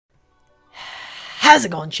How's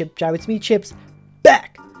it going, Chip Jive? It's me, Chips,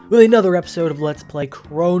 back with another episode of Let's Play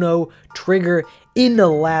Chrono Trigger. In the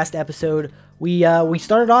last episode, we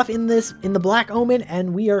started off in the Black Omen,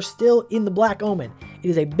 and we are still in the Black Omen. It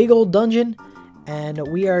is a big old dungeon, and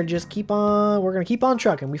we are just we're gonna keep on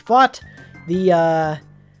trucking. We fought the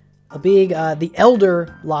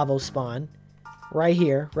Elder Lavos spawn right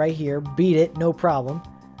here, beat it, no problem.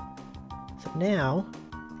 So now,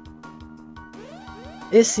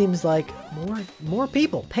 this seems like more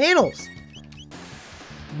people. Panels!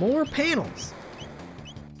 More panels.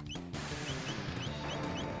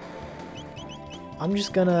 We're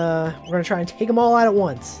gonna try and take them all out at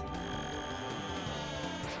once.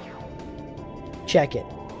 Check it.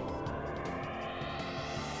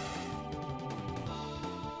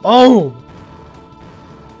 Oh!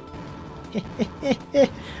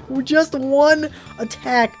 We're just one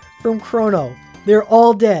attack from Chrono. They're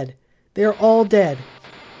all dead. They're all dead.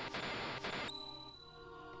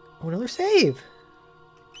 Oh, another save.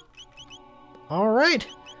 Alright.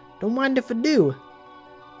 Don't mind if I do.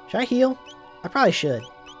 Should I heal? I probably should.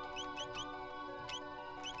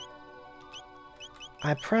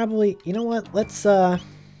 You know what? Let's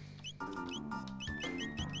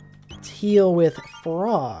heal with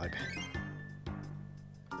Frog.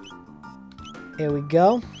 There we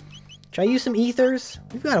go. Should I use some ethers?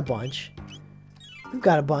 We've got a bunch.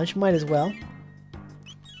 Might as well.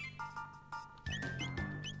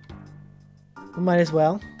 We might as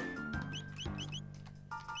well.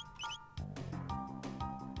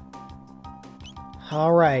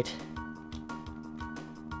 Alright.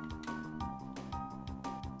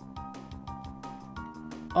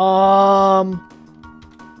 I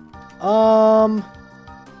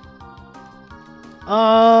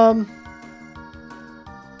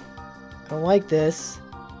don't like this.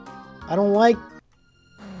 I don't like...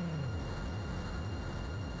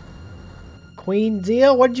 Queen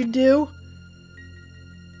Zia, what'd you do?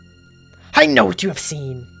 I know what you have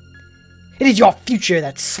seen. It is your future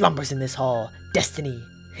that slumbers in this hall. Destiny,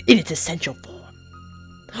 in its essential form.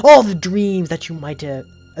 All the dreams that might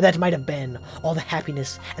have been, all the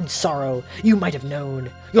happiness and sorrow you might have known,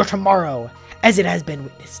 your tomorrow, as it has been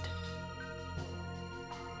witnessed.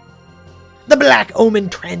 The Black Omen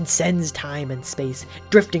transcends time and space,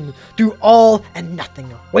 drifting through all and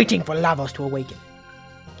nothing, waiting for Lavos to awaken.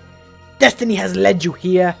 Destiny has led you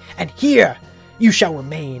here, and here you shall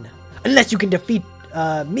remain. Unless you can defeat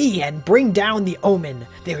me and bring down the Omen,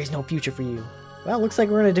 there is no future for you. Well, looks like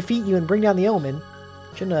we're going to defeat you and bring down the Omen.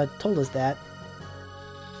 Shouldn't have told us that.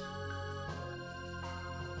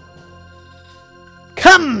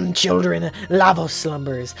 Come, children, Lavos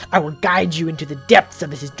slumbers. I will guide you into the depths of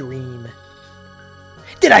his dream.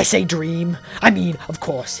 Did I say dream? I mean, of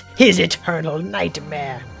course, his eternal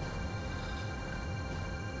nightmare.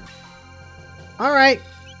 Alright.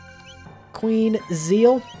 Queen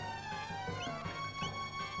Zeal.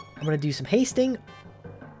 I'm going to do some hasting.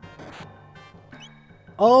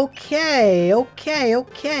 Okay.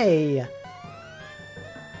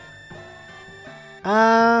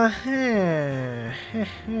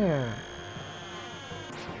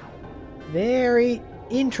 Very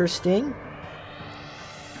interesting.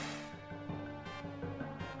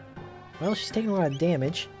 Well, she's taking a lot of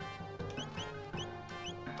damage.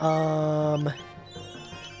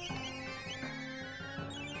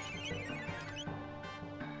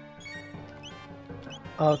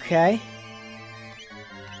 Okay.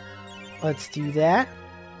 Let's do that.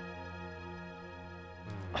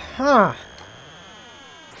 Huh.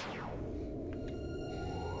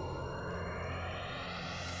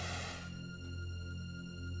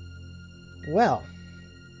 Well.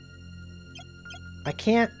 I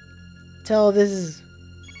can't tell if this is...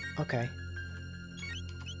 Okay.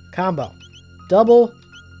 Combo. Double.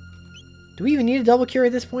 Do we even need a double cure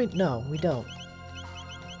at this point? No, we don't.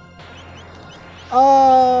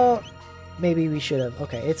 Maybe we should have.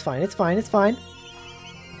 Okay, it's fine.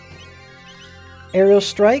 Aerial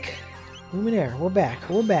strike. Luminaire. We're back.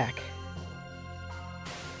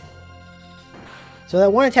 So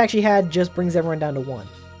that one attack she had just brings everyone down to 1.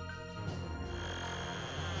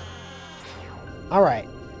 Alright.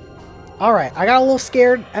 I got a little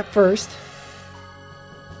scared at first.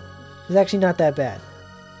 It's actually not that bad.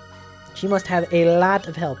 She must have a lot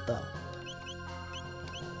of health, though.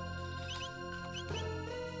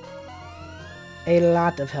 A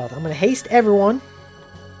lot of health. I'm going to haste everyone.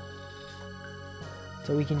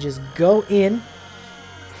 So we can just go in.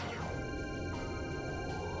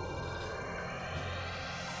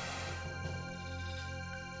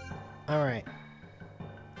 Alright.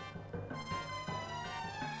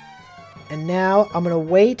 And now I'm going to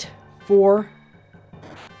wait for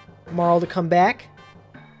Marl to come back.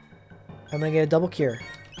 I'm gonna get a double cure.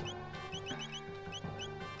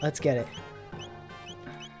 Let's get it.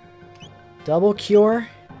 Double cure.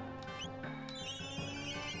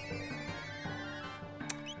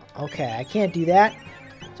 Okay, I can't do that.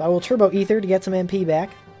 So I will turbo ether to get some MP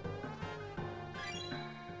back.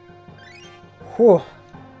 Whew.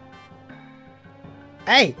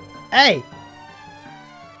 Hey! Hey!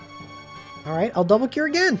 Alright, I'll double cure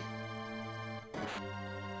again.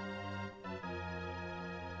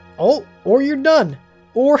 Oh, or you're done.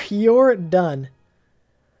 Or you're done.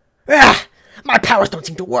 Ah! My powers don't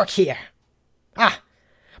seem to work here. Ah!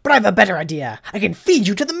 But I have a better idea. I can feed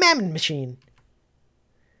you to the Mammon Machine.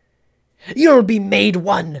 You'll be made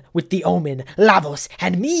one with the Omen, Lavos,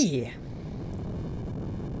 and me.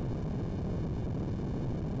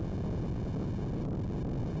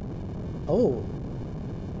 Oh.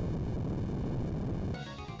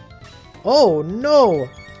 Oh, no.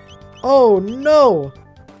 Oh, no.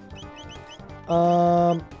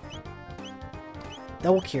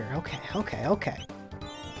 Double cure. Okay, okay, okay.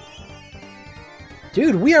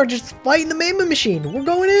 Dude, we are just fighting the Mammon Machine. We're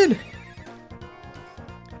going in.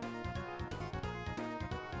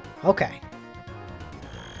 Okay.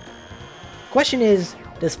 Question is,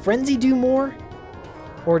 does Frenzy do more?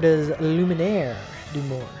 Or does Luminaire do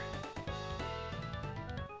more?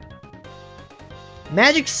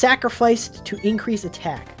 Magic sacrificed to increase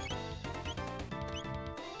attack.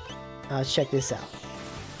 Let's check this out.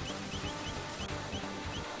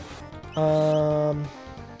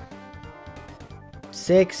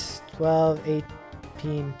 6, 12,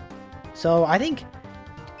 18. So I think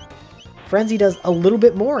Frenzy does a little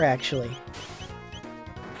bit more, actually.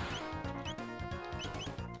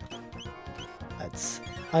 That's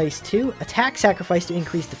Ice 2. Attack sacrifice to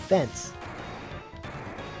increase defense.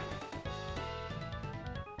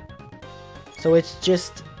 So it's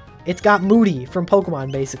just... It's got Moody from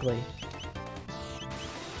Pokemon, basically.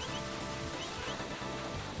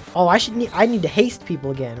 Oh, I need to haste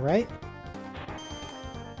people again, right?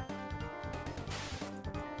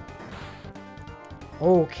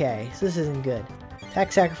 Okay, so this isn't good.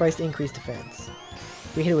 Attack sacrifice to increase defense.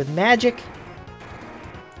 We hit it with magic.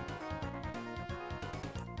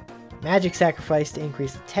 Magic sacrifice to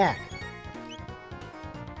increase attack.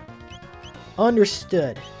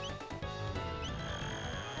 Understood.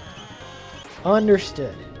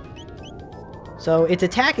 Understood. So its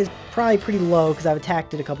attack is probably pretty low because I've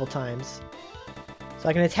attacked it a couple times. So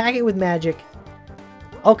I can attack it with magic.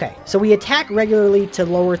 Okay, so we attack regularly to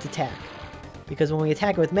lower its attack. Because when we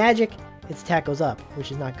attack it with magic, its attack goes up, which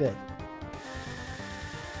is not good.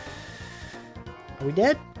 Are we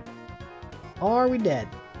dead? Are we dead?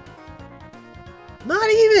 Not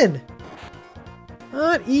even!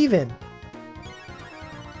 Not even!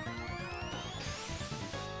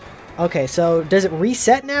 Okay, so does it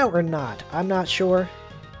reset now or not? I'm not sure.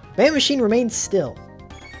 Mammon Machine remains still.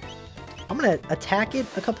 I'm gonna attack it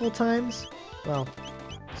a couple of times. Well,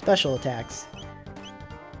 special attacks.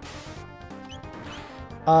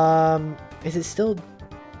 Is it still...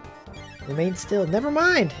 Remain still? Never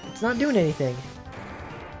mind! It's not doing anything.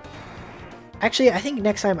 Actually, I think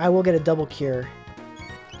next time I will get a double cure.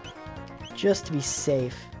 Just to be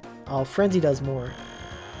safe. Oh, Frenzy does more.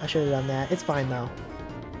 I should have done that. It's fine, though.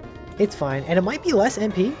 It's fine. And it might be less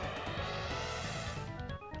MP.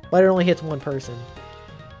 But it only hits one person.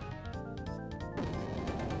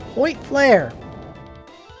 Point Flare!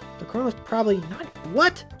 The Chrono's probably not...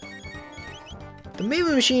 What? The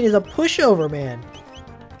Mammon Machine is a pushover, man.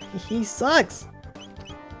 He sucks.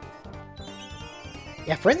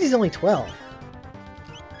 Yeah, Frenzy's only 12.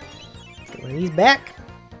 Let's get one of these back.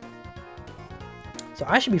 So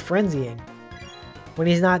I should be frenzying when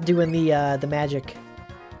he's not doing the magic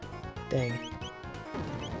thing.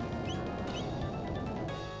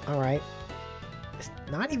 Alright. It's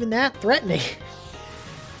not even that threatening.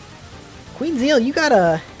 Queen Zeal, you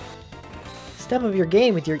gotta step up your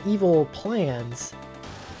game with your evil plans.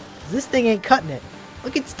 This thing ain't cutting it.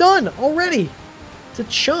 Look, it's done already. It's a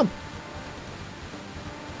chump.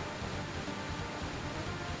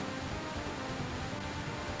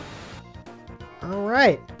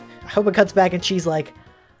 Alright. I hope it cuts back and she's like,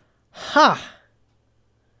 ha!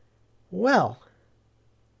 Well.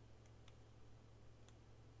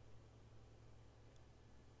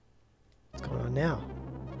 What's going on now?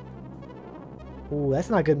 Ooh, that's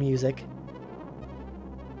not good music.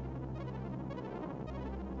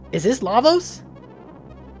 Is this Lavos?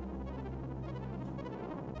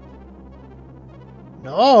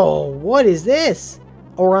 No, what is this?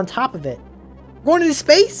 Oh, we're on top of it. We're going into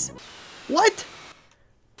space? What?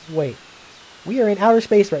 Wait, we are in outer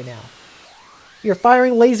space right now. We are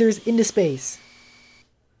firing lasers into space.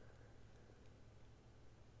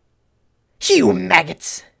 You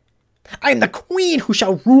maggots! I am the queen who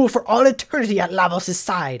shall rule for all eternity at Lavos'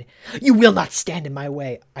 side. You will not stand in my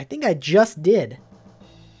way. I think I just did.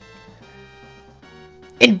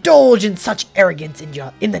 Indulge in such arrogance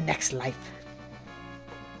in the next life.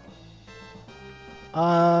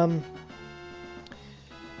 Oh!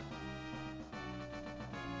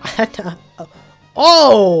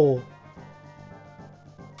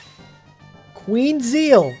 Queen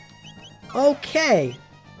Zeal. Okay.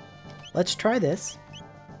 Let's try this.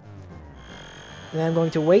 And I'm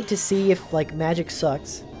going to wait to see if, like, magic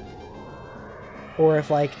sucks. Or if,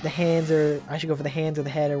 like, the hands are... I should go for the hands or the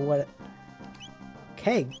head or what...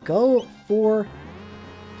 Okay, go for...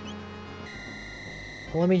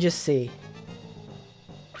 Let me just see.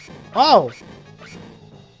 Oh!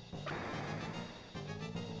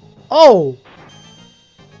 Oh!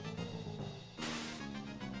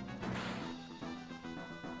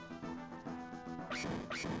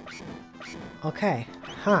 Okay.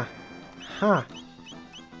 Huh. Huh.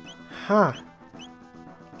 Huh.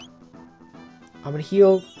 I'm gonna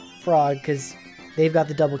heal Frog, because they've got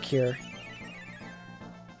the double cure.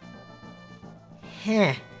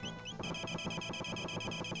 Heh.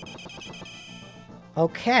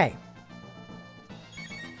 Okay.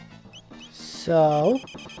 So...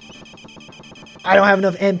 I don't have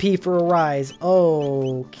enough MP for a rise.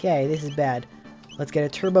 Okay, this is bad. Let's get a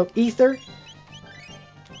Turbo Ether.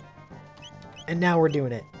 And now we're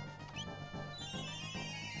doing it.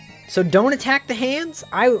 So don't attack the hands?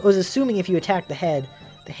 I was assuming if you attack the head,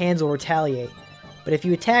 the hands will retaliate. But if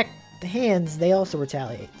you attack the hands, they also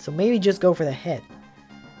retaliate. So maybe just go for the head.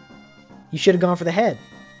 You should have gone for the head.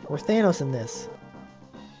 Or Thanos in this.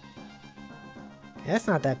 Yeah, that's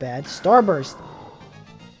not that bad. Starburst.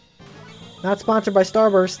 Not sponsored by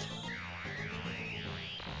Starburst.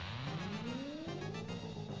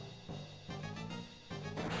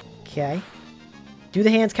 Okay. Do the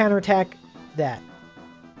hands counterattack that?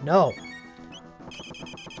 No.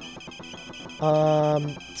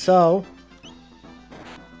 So.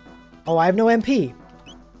 Oh, I have no MP.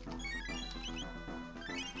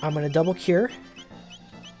 I'm gonna double cure.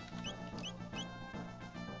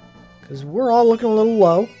 Because we're all looking a little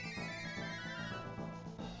low.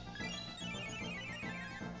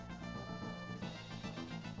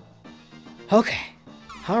 Okay.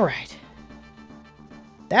 Alright.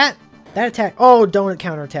 That attack. Oh, don't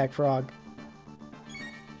counterattack Frog.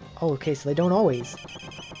 Oh, okay, so they don't always.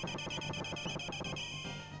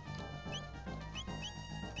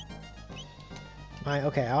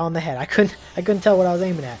 Okay, on the head. I couldn't tell what I was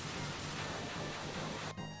aiming at.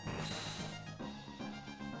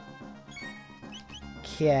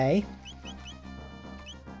 Okay.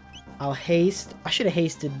 I'll haste. I should have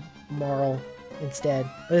hasted Marl instead,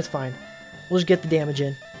 but it's fine. We'll just get the damage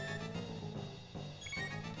in.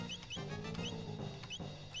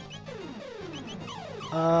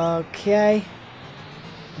 Okay.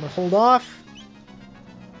 I'm gonna hold off.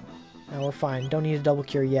 No, we're fine. Don't need a double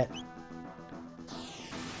cure yet.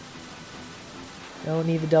 Don't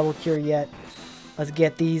need the double cure yet. Let's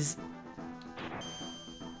get these.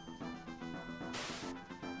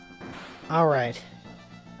 Alright.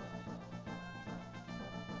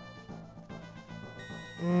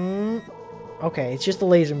 Okay, it's just a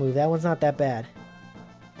laser move. That one's not that bad.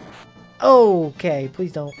 Okay,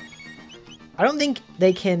 please don't. I don't think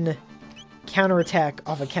they can counterattack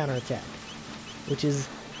off a counterattack, which is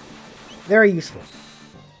very useful.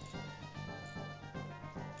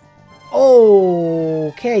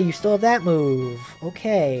 Okay, you still have that move.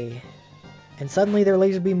 Okay. And suddenly their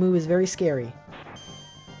laser beam move is very scary.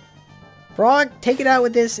 Frog, take it out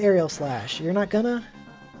with this aerial slash. You're not gonna?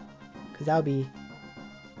 Because that would be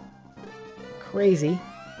crazy.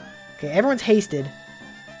 Okay, everyone's hasted.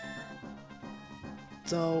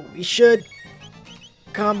 So we should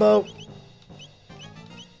combo.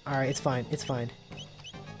 Alright, it's fine. It's fine.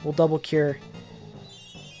 We'll double cure.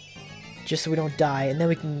 Just so we don't die. And then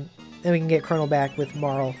we can get Chrono back with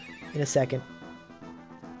Marl in a second.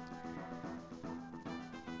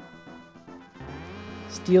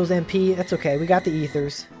 Steals MP. That's okay. We got the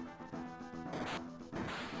ethers.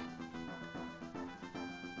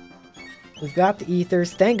 We've got the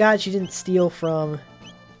ethers. Thank God she didn't steal from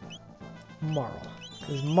Marl.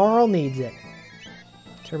 Because Marl needs it.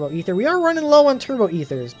 Turbo ether. We are running low on turbo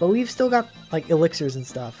ethers, but we've still got, like, elixirs and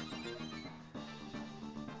stuff.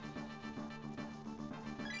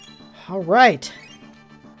 Alright.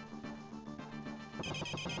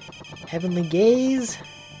 Heavenly Gaze.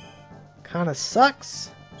 Kinda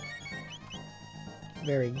sucks.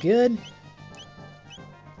 Very good.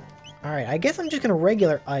 Alright, I guess I'm just gonna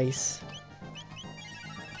regular ice.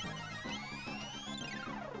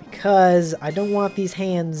 because I don't want these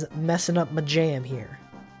hands messing up my jam here.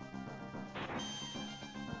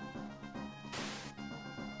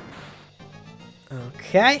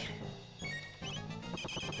 Okay.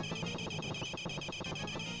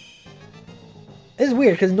 This is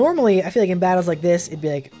weird, because normally, I feel like in battles like this, it'd be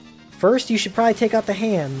like, first you should probably take out the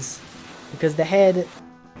hands, because the head,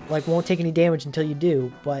 like, won't take any damage until you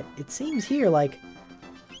do, but it seems here, like,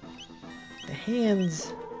 the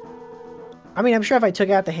hands... I mean, I'm sure if I took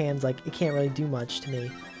out the hands, like, it can't really do much to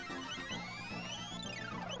me.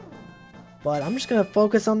 But I'm just gonna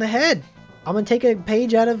focus on the head. I'm gonna take a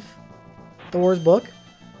page out of Thor's book.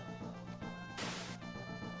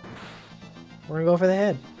 We're gonna go for the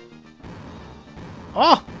head.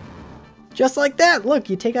 Oh! Just like that! Look,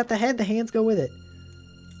 you take out the head, the hands go with it.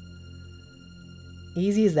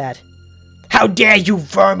 Easy as that. How dare you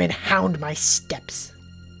vermin hound my steps!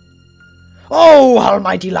 Oh,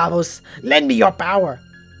 almighty Lavos, lend me your power!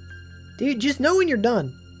 Dude, just know when you're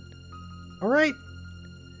done. Alright?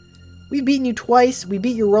 We've beaten you twice. We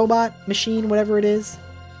beat your robot machine, whatever it is.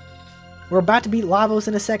 We're about to beat Lavos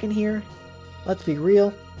in a second here. Let's be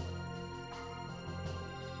real.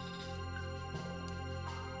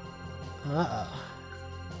 Uh-oh.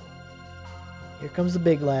 Here comes the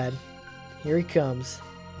big lad. Here he comes.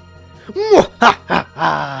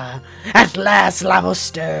 At last Lavos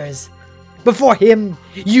stirs. Before him,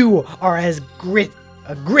 you are as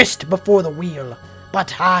grist before the wheel.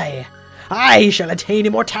 But I shall attain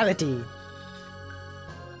immortality.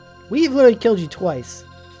 We've literally killed you twice.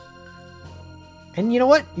 And you know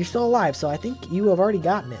what? You're still alive, so I think you have already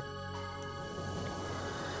gotten it.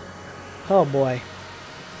 Oh boy.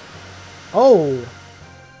 Oh!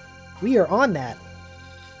 We are on that.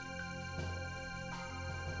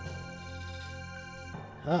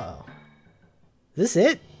 Uh-oh. Is this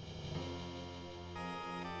it?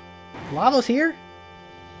 Lavos here?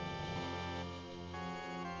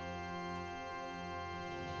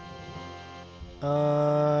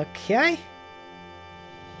 Okay.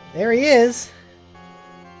 There he is.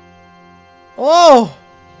 Oh!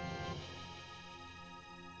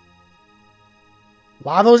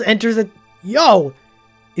 Lavos enters a... Yo!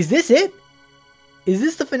 Is this it? Is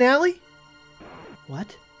this the finale?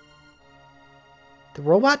 What? The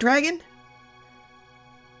robot dragon?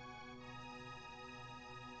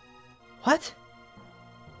 What?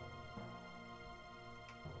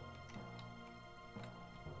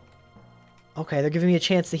 Okay, they're giving me a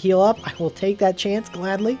chance to heal up. I will take that chance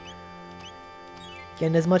gladly.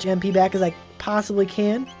 Getting as much MP back as I possibly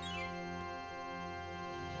can.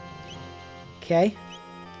 Okay.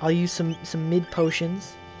 I'll use some mid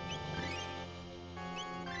potions.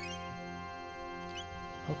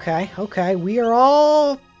 Okay. We are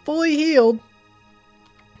all fully healed.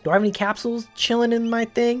 Do I have any capsules chilling in my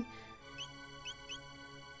thing?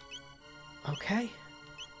 Okay.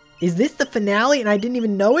 Is this the finale and I didn't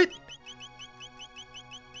even know it?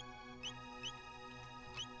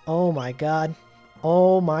 Oh my god.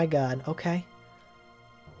 Oh my god. Okay.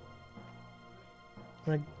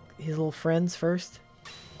 His little friends first.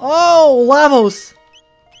 Oh, Lavos!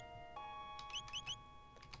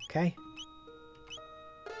 Okay.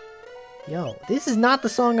 Yo, this is not the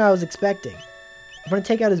song I was expecting. I'm gonna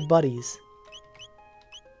take out his buddies.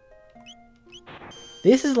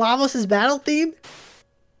 This is Lavos' battle theme?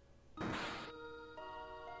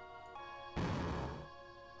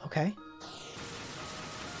 Okay.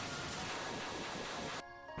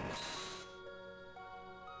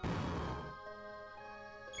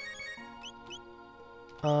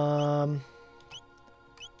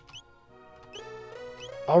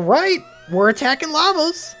 Alright, we're attacking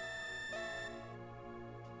Lavos.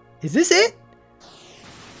 Is this it?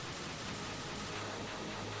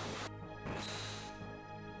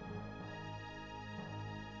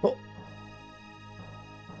 Oh.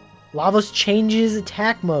 Lavos changes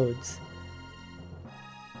attack modes.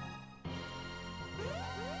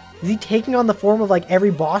 Is he taking on the form of like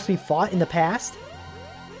every boss we fought in the past?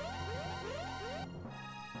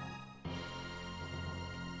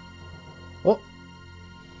 Oh.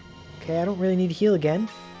 Okay, I don't really need to heal again.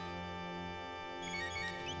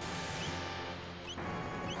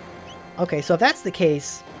 Okay, so if that's the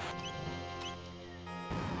case,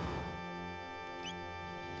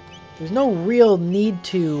 there's no real need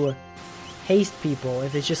to haste people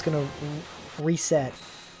if it's just gonna reset.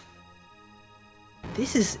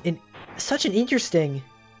 This is such an interesting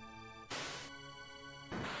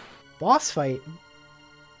boss fight.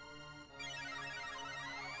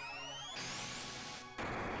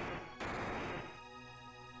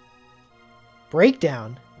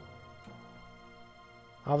 Breakdown.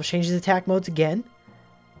 I'll change his attack modes again.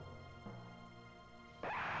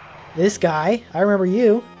 This guy. I remember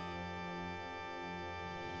you.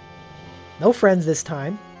 No friends this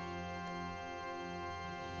time.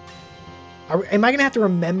 Am I going to have to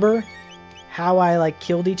remember how I, like,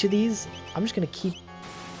 killed each of these? I'm just going to keep...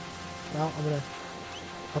 Well, I'm going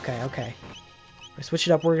to... Okay, okay. We're going to switch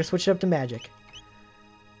it up. We're going to switch it up to magic.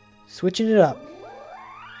 Switching it up.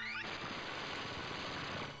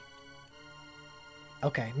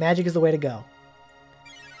 Okay, magic is the way to go.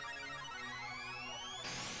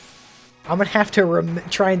 I'm going to have to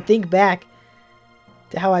try and think back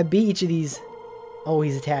to how I beat each of these. Oh,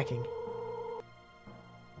 he's attacking.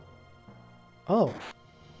 Oh.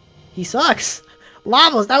 He sucks.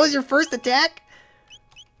 Lavos, that was your first attack?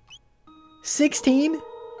 16?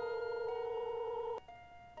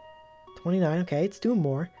 29, okay, it's doing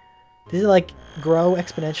more. Does it, like, grow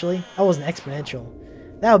exponentially? That wasn't exponential.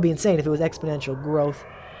 That would be insane if it was exponential growth.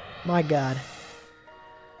 My god.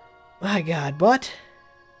 My god, but...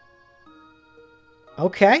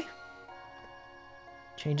 Okay.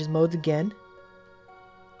 Changes modes again.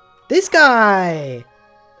 This guy!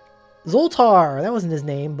 Zoltar! That wasn't his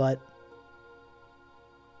name, but...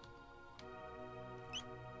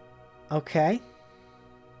 Okay.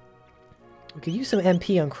 We could use some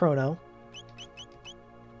MP on Chrono.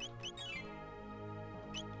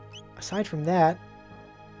 Aside from that,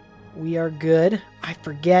 we are good. I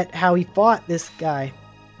forget how he fought this guy.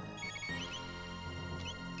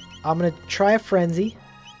 I'm gonna try a frenzy.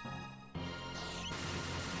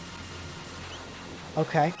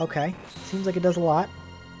 Okay, okay. Seems like it does a lot.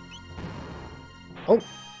 Oh.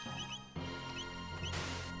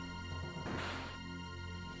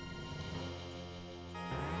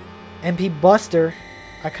 MP Buster.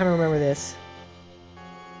 I kind of remember this.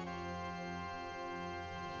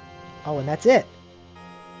 Oh, and that's it.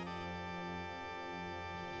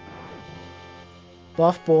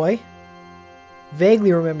 Buff Boy.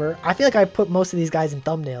 Vaguely remember. I feel like I put most of these guys in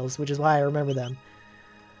thumbnails, which is why I remember them.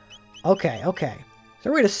 Okay, okay. Is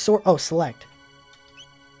there a way to sort? Oh, select.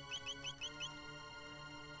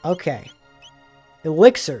 Okay.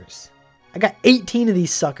 Elixirs. I got 18 of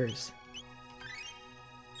these suckers.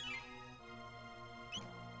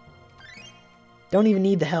 Don't even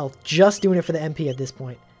need the health. Just doing it for the MP at this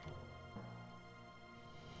point.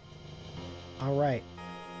 Alright.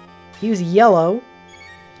 He was yellow.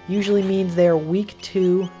 Usually means they are weak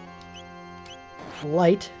to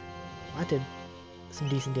light. That did some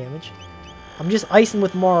decent damage. I'm just icing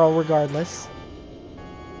with Marl regardless.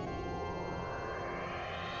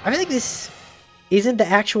 I feel like this isn't the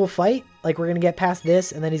actual fight. Like, we're going to get past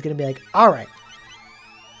this, and then he's going to be like, alright.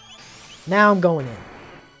 Now I'm going in.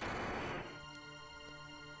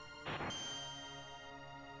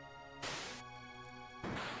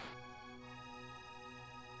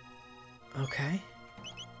 Okay.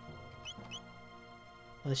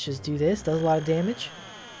 Let's just do this. Does a lot of damage.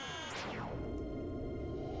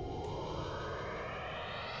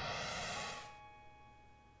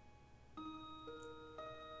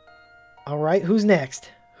 Alright, who's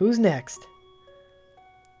next? Who's next?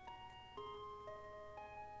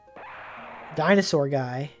 Dinosaur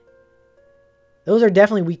guy. Those are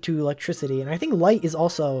definitely weak to electricity. And I think light is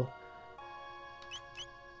also...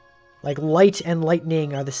 Like, light and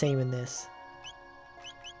lightning are the same in this.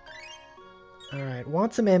 Alright,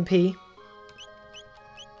 want some MP.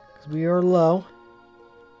 Because we are low.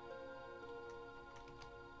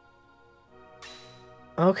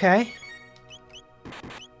 Okay. I'm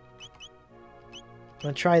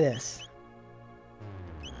gonna try this.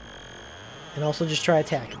 And also just try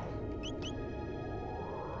attacking.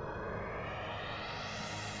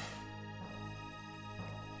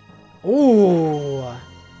 Ooh!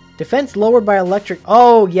 Defense lowered by electric.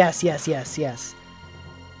 Oh, yes, yes, yes, yes.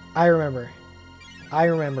 I remember. I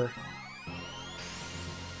remember.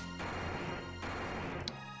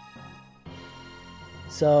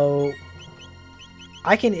 So,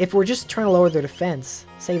 I can, if we're just trying to lower their defense,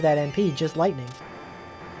 save that MP, just lightning.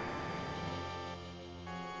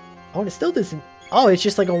 Oh, and it still doesn't... Oh, it's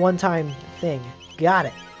just like a one-time thing. Got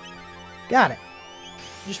it. Got it.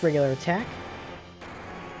 Just regular attack.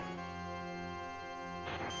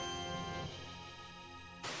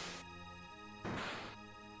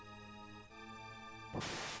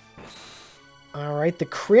 Alright, the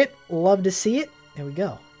crit. Love to see it. There we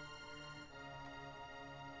go.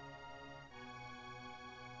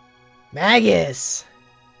 Magus!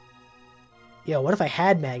 Yo, what if I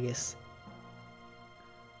had Magus?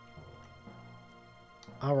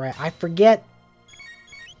 Alright, I forget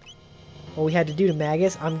what we had to do to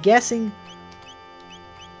Magus. I'm guessing...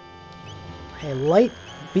 Hey, light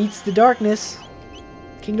beats the darkness.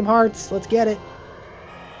 Kingdom Hearts, let's get it.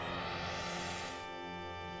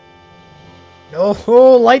 No,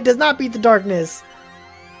 light does not beat the darkness.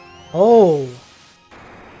 Oh.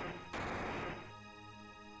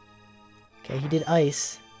 Okay, he did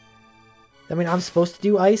ice. I mean, I'm supposed to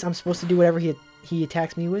do ice? I'm supposed to do whatever he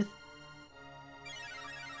attacks me with?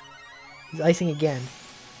 He's icing again.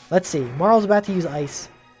 Let's see. Marl's about to use ice.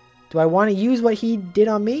 Do I want to use what he did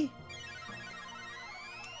on me?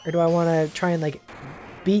 Or do I want to try and, like,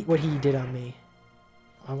 beat what he did on me?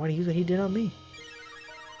 I want to use what he did on me.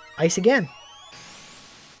 Ice again.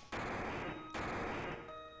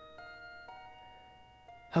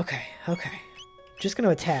 Okay, okay. Just gonna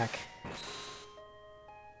attack.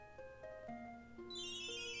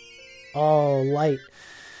 Oh, light.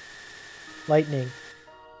 Lightning.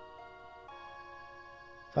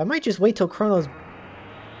 So I might just wait till Chrono's...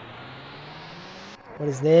 What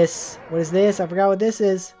is this? What is this? I forgot what this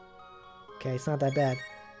is. Okay, it's not that bad.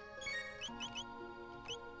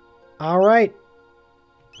 Alright.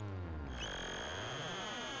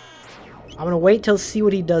 I'm gonna wait till see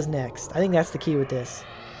what he does next. I think that's the key with this.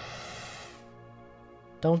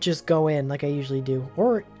 Don't just go in like I usually do.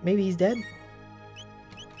 Or maybe he's dead?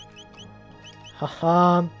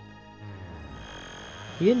 Haha.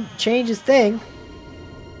 He didn't change his thing.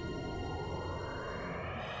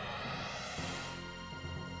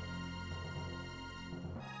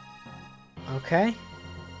 Okay.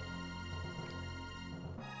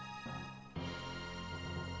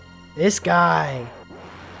 This guy.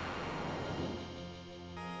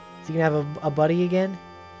 Is he gonna have a buddy again?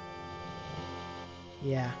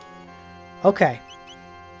 Yeah. Okay.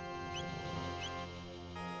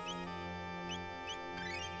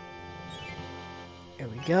 There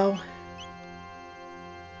we go.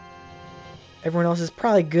 Everyone else is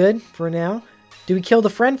probably good for now. Do we kill the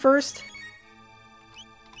friend first?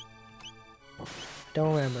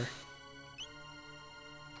 Don't remember.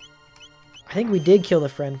 I think we did kill the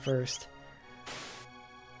friend first.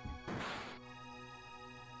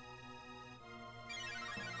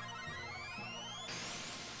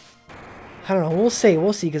 I don't know. We'll see.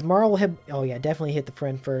 We'll see. Because Marl will hit... Oh, yeah. Definitely hit the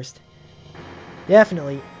friend first.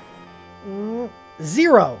 Definitely.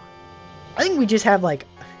 0. I think we just have, like...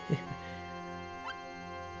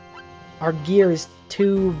 Our gear is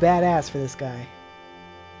too badass for this guy.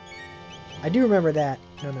 I do remember that.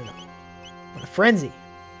 No, no, no. What a frenzy.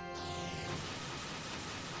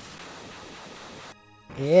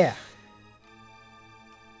 Yeah.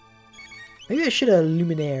 Maybe I should have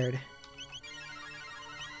luminared.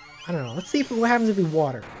 I don't know. Let's see what happens if we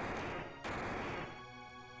water.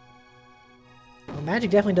 Well,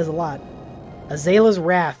 magic definitely does a lot. Azala's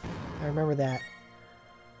Wrath. I remember that.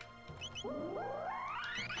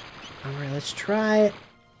 Alright, let's try it.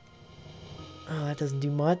 Oh, that doesn't do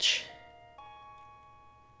much.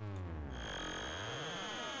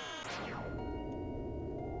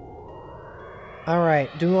 Alright,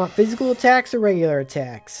 do we want physical attacks or regular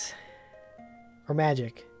attacks? Or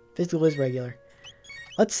magic? Physical is regular.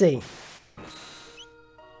 Let's see.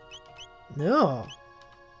 No.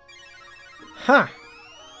 Huh.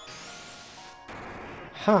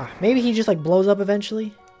 Huh. Maybe he just like blows up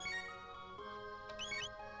eventually.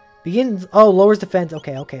 Begins... Oh, lowers defense.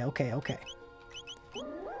 Okay, okay, okay, okay. So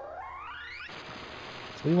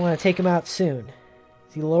we want to take him out soon.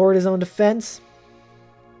 Has he lowered his own defense?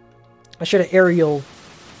 I should have aerial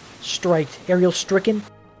striked. Aerial stricken?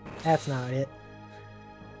 That's not it.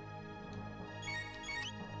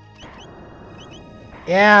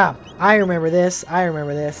 Yeah, I remember this. I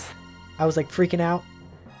remember this. I was like freaking out.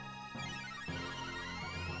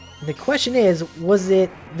 The question is, was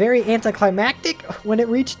it very anticlimactic when it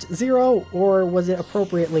reached 0, or was it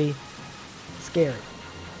appropriately scary?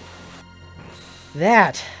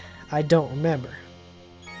 That I don't remember.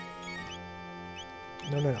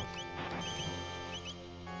 No, no, no.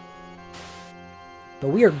 But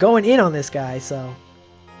we are going in on this guy, so...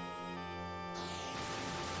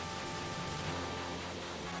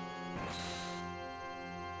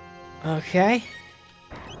 Okay.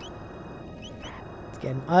 Let's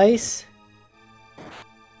get an ice.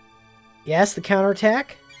 Yes, the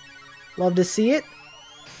counterattack. Love to see it.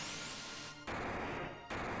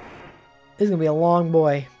 This is going to be a long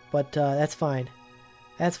boy, but that's fine.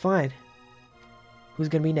 That's fine. Who's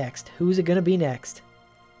going to be next? Who's it going to be next?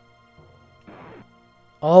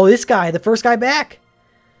 Oh, this guy. The first guy back.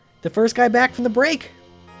 The first guy back from the break.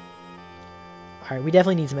 Alright, we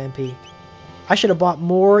definitely need some MP. I should have bought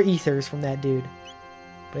more ethers from that dude.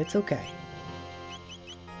 But it's okay.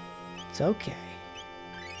 It's okay.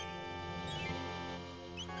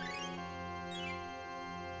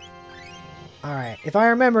 Alright, if I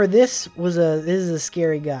remember, this is a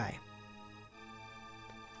scary guy.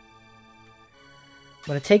 I'm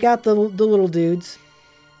gonna take out the little dudes.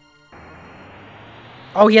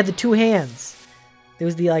 Oh, he had the two hands. There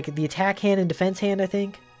was the attack hand and defense hand, I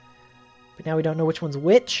think. But now we don't know which one's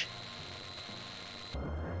which.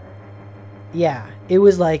 Yeah, it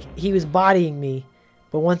was like he was bodying me,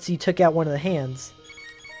 but once you took out one of the hands,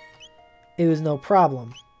 it was no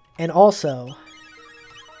problem. And also,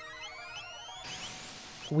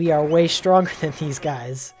 we are way stronger than these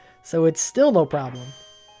guys, so it's still no problem.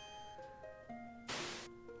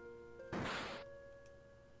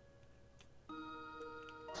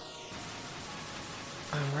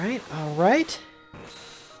 Alright, alright.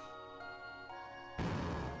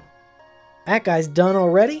 That guy's done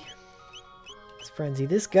already. Let's frenzy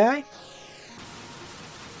this guy.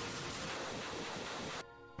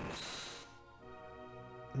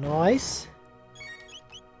 Nice.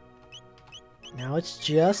 Now it's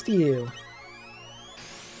just you.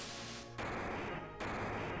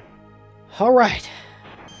 Alright.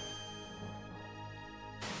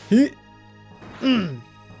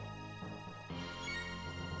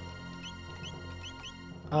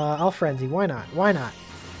 I'll frenzy. Why not? Why not?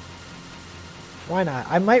 Why not?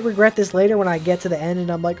 I might regret this later when I get to the end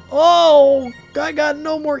and I'm like, oh, I got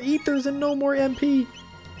no more ethers and no more MP.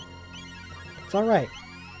 It's alright.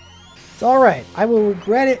 It's alright. I will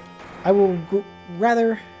regret it. I will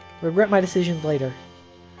rather regret my decisions later.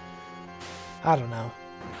 I don't know.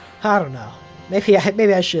 I don't know. Maybe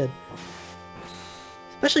I should.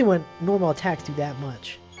 Especially when normal attacks do that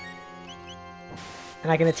much.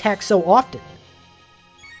 And I can attack so often.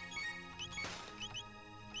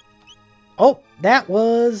 Oh, that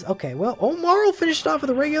was... Okay, well, Omaro finished off with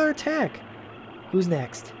a regular attack. Who's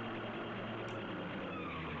next?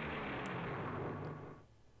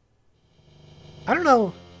 I don't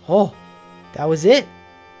know. Oh, that was it.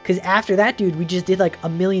 Because after that, dude, we just did like a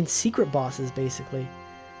million secret bosses, basically.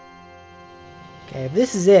 Okay, if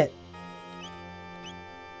this is it,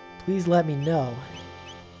 please let me know.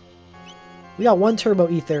 We got one turbo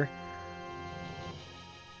ether.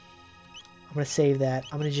 I'm going to save that.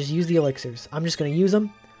 I'm going to just use the elixirs. I'm just going to use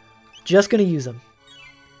them. Just going to use them.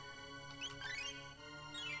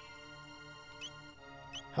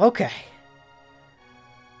 Okay.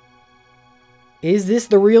 Is this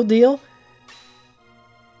the real deal?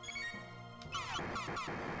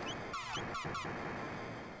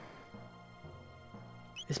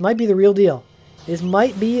 This might be the real deal. This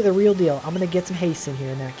might be the real deal. I'm going to get some haste in here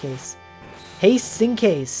in that case. Haste in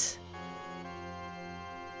case.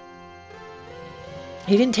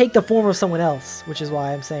 He didn't take the form of someone else, which is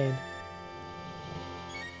why I'm saying.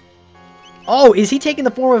 Oh, is he taking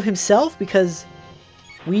the form of himself because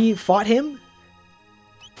we fought him?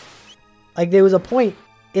 Like, there was a point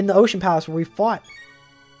in the Ocean Palace where we fought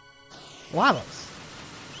Lavos.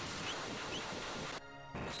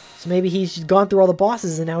 So maybe he's gone through all the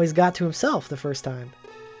bosses and now he's got to himself the first time.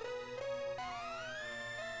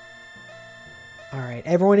 Alright,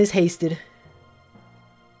 everyone is hasted.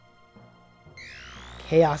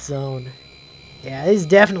 Chaos Zone. Yeah, this is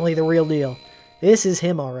definitely the real deal. This is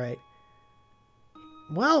him, alright.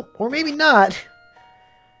 Well, or maybe not.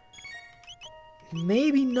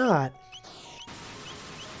 Maybe not.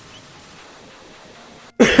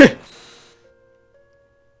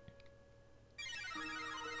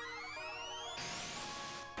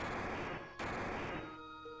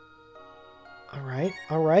 Alright,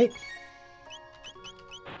 alright.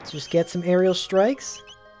 Let's just get some aerial strikes.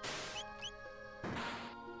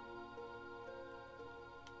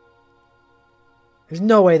 There's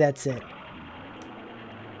no way that's it.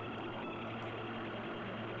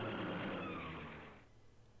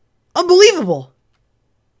 Unbelievable!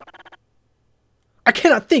 I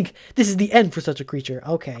cannot think this is the end for such a creature.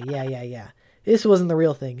 Okay, yeah. This wasn't the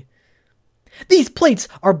real thing. These plates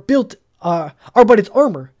are built, are but its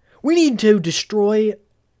armor. We need to destroy...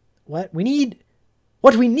 What?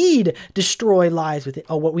 What we need destroy lies within.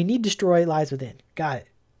 Oh, what we need destroy lies within. Got it.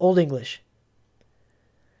 Old English.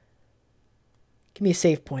 Give me a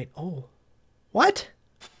save point. Oh. What?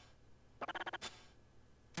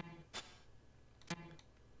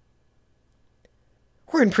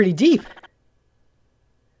 We're in pretty deep.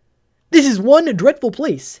 This is one dreadful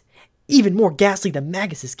place. Even more ghastly than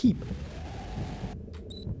Magus's keep.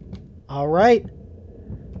 Alright.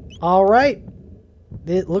 Alright.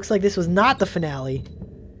 It looks like this was not the finale.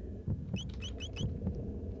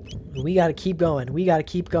 We gotta keep going. We gotta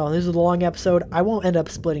keep going. This is a long episode. I won't end up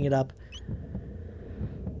splitting it up.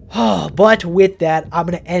 But with that, I'm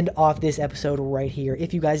going to end off this episode right here.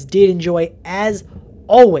 If you guys did enjoy, as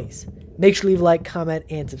always, make sure to leave a like, comment,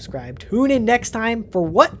 and subscribe. Tune in next time for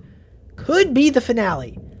what could be the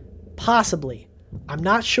finale. Possibly. I'm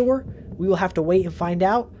not sure. We will have to wait and find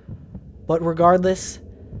out. But regardless,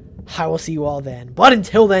 I will see you all then. But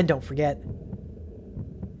until then, don't forget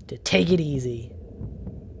to take it easy.